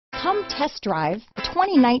Come test drive the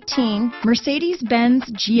 2019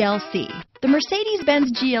 Mercedes-Benz GLC. The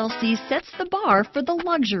Mercedes-Benz GLC sets the bar for the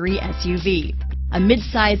luxury SUV. A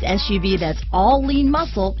mid-size SUV that's all lean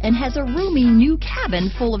muscle and has a roomy new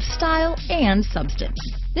cabin full of style and substance.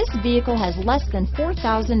 This vehicle has less than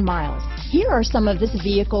 4,000 miles. Here are some of this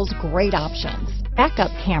vehicle's great options: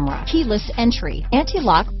 backup camera, keyless entry,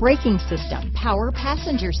 anti-lock braking system, power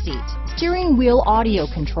passenger seat, steering wheel audio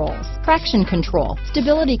controls, traction control,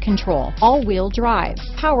 stability control, all-wheel drive,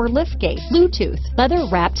 power liftgate, Bluetooth,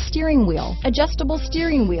 leather-wrapped steering wheel, adjustable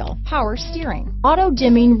steering wheel, power steering,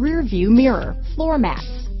 auto-dimming rear-view mirror, floor mats,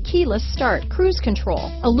 keyless start, cruise control,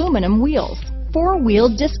 aluminum wheels, four-wheel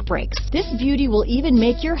disc brakes. This beauty will even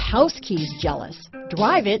make your house keys jealous.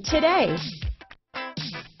 Drive it today.